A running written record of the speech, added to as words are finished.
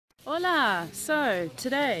Hola! So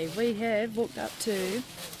today we have walked up to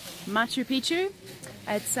Machu Picchu.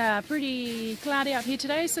 It's pretty cloudy up here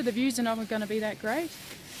today, so the views are not going to be that great.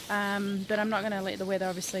 But I'm not going to let the weather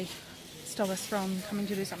obviously stop us from coming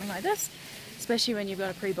to do something like this, especially when you've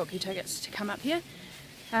got to pre-book your tickets to come up here.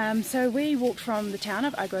 So we walked from the town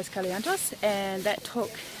of Aguascalientes, and that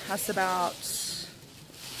took us about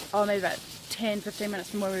maybe about 10-15 minutes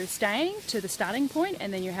from where we were staying to the starting point,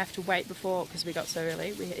 and then you have to wait before, because we got so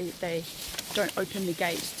early, they don't open the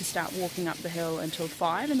gates to start walking up the hill until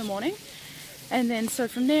 5 in the morning. And then so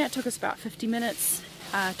from there it took us about 50 minutes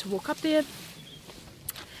to walk up there,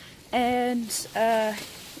 and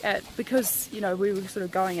because we were sort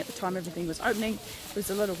of going at the time everything was opening, there was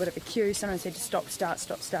a little bit of a queue. Someone said to stop, start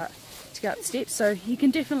to go up the steps, so you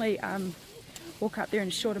can definitely walk up there in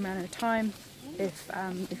a short amount of time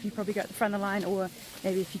if you probably go at the front of the line, or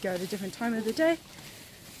maybe if you go at a different time of the day.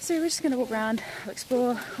 So we're just going to walk around,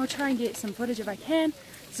 explore. I'll try and get some footage if I can.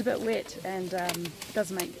 It's a bit wet, and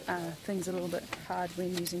does make things a little bit hard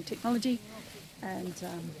when using technology, and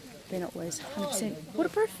they're not always 100%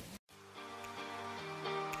 waterproof.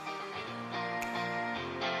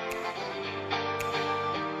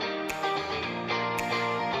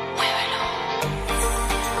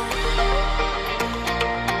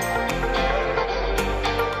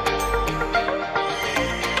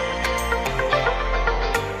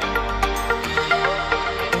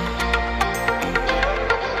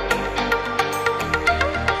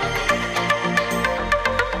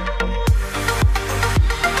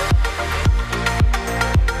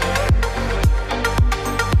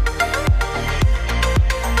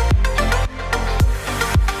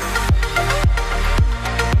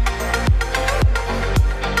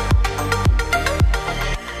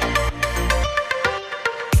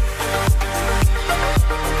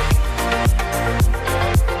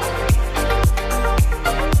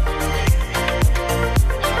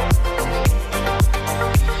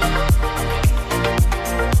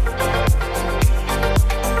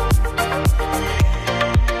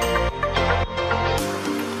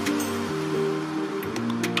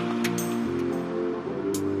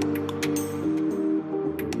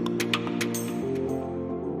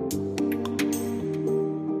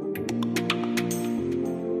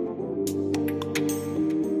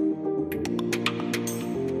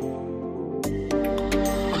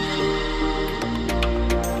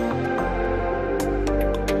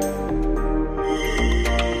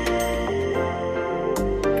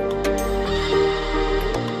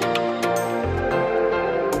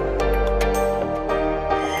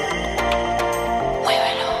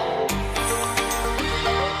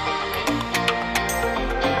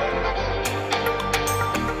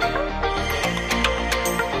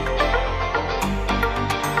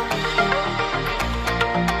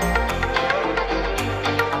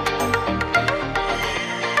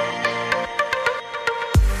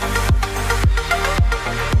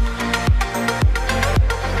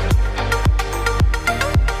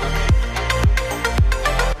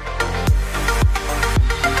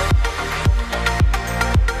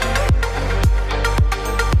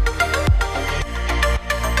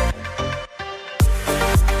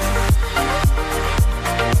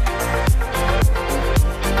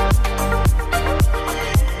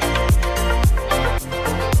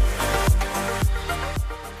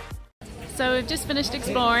 So we've just finished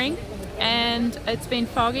exploring, and it's been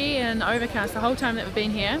foggy and overcast the whole time that we've been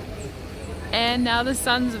here, and now the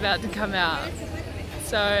sun's about to come out.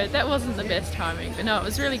 So that wasn't the best timing, but no, it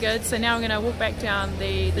was really good. So now we're going to walk back down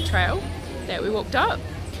the trail that we walked up,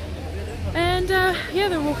 and yeah,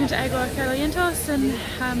 then walk into Aguascalientes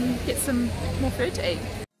and get some more food to eat.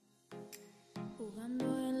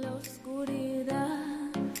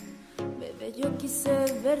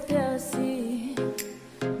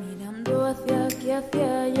 Hacia aquí,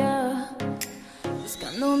 hacia allá,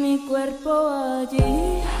 buscando mi cuerpo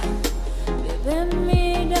allí. Bebé,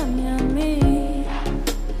 mírame a mí,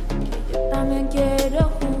 que yo también quiero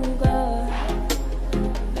jugar.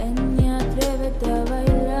 Ven y atrévete a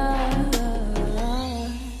bailar.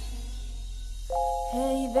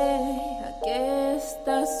 Hey, babe, ¿a qué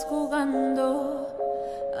estás jugando?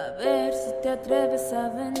 A ver si te atreves a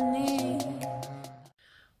venir.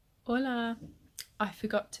 Hola. I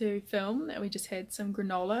forgot to film that we just had some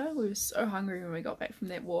granola. We were so hungry when we got back from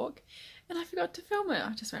that walk, and I forgot to film it.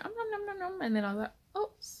 I just went nom nom nom nom, and then I was like,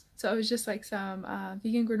 oops. So it was just like some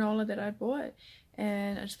vegan granola that I bought,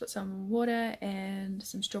 and I just put some water and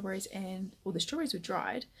some strawberries, and well, the strawberries were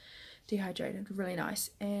dried, dehydrated, really nice,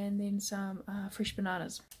 and then some fresh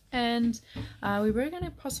bananas. And we were going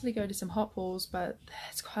to possibly go to some hot pools, but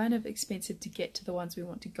it's kind of expensive to get to the ones we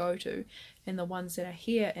want to go to, and the ones that are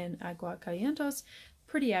here in Aguascalientes,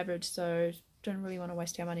 pretty average, so don't really want to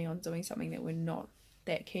waste our money on doing something that we're not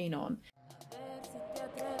that keen on.